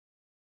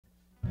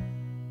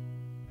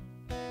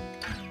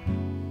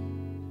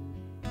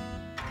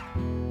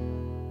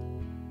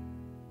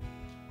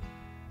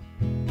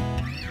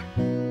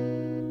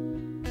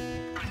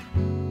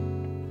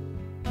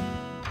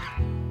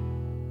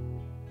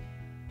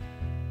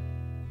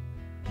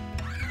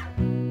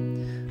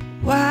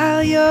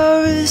while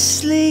you're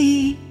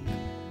asleep.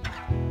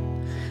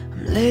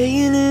 I'm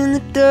laying in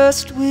the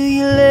dust where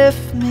you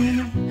left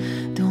me.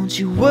 Don't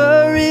you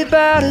worry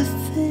about a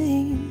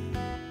thing.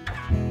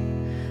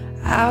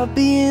 I'll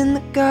be in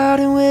the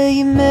garden where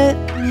you met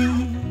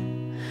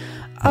me.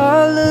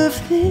 All of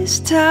this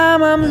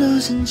time I'm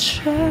losing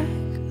track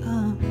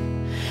of.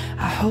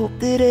 I hope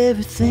that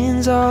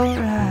everything's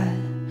alright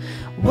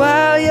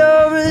while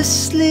you're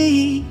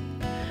asleep.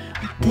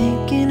 I'm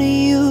thinking of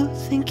you,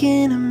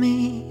 thinking of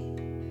me.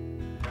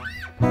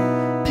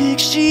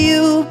 Picture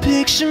you,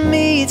 picture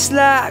me, it's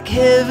like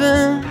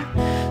heaven,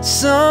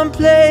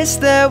 someplace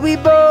that we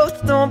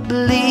both don't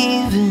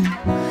believe in.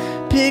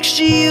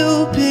 Picture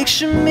you,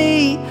 picture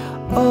me,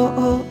 oh,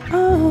 oh,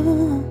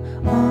 oh,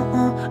 oh,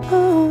 oh,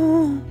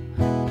 oh,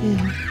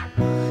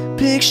 yeah.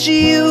 Picture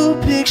you,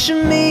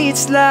 picture me,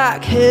 it's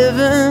like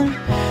heaven.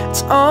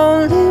 It's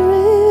only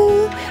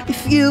real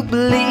if you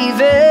believe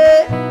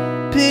it.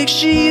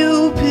 Picture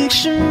you,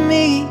 picture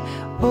me,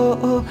 oh,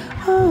 oh,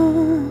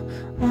 oh,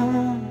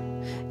 oh.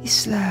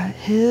 It's like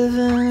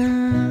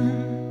heaven.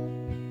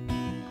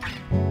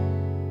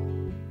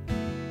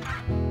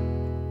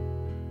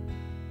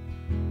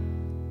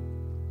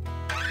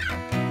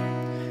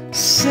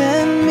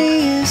 Send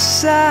me a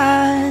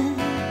sign,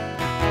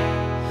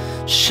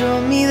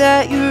 show me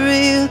that you're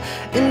real.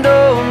 And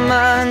oh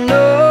my,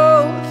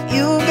 know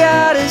you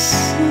gotta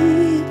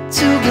see it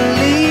to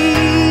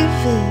believe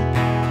it.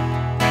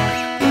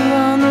 You're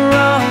on the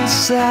wrong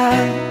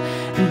side,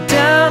 and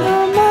down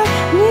on my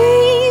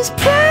knees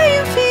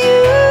praying for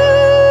you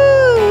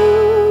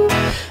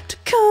to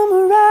come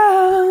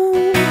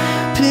around.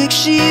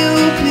 Picture you,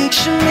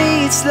 picture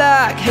me, it's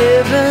like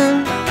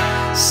heaven,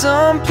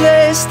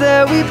 someplace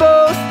that we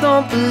both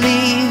don't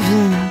believe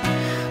in.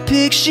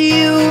 Picture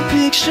you,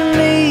 picture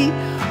me,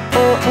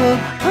 oh, oh,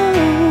 oh,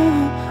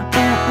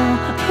 oh,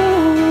 oh,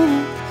 oh,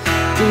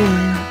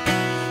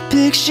 yeah.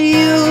 Picture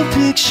you,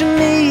 picture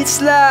me, it's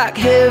like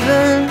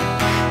heaven.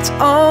 It's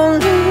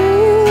only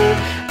real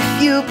if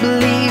you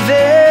believe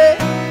it.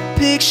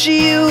 Picture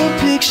you,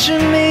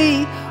 picture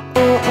me,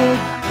 oh, oh,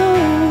 oh,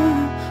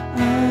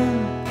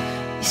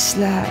 oh. It's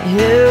like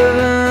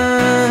heaven.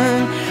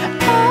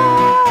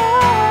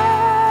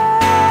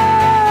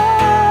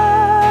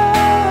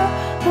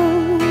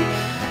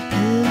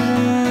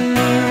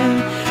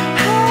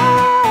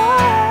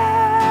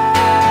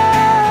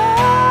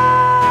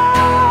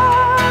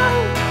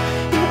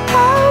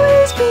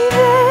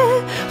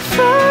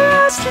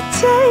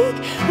 Take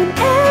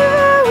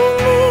whenever we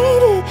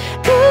need it.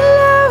 Good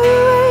love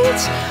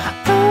awaits.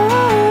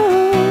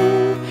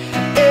 Oh,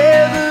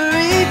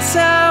 every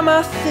time I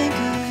think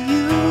of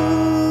you,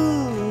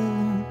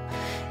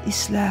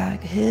 it's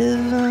like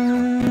heaven.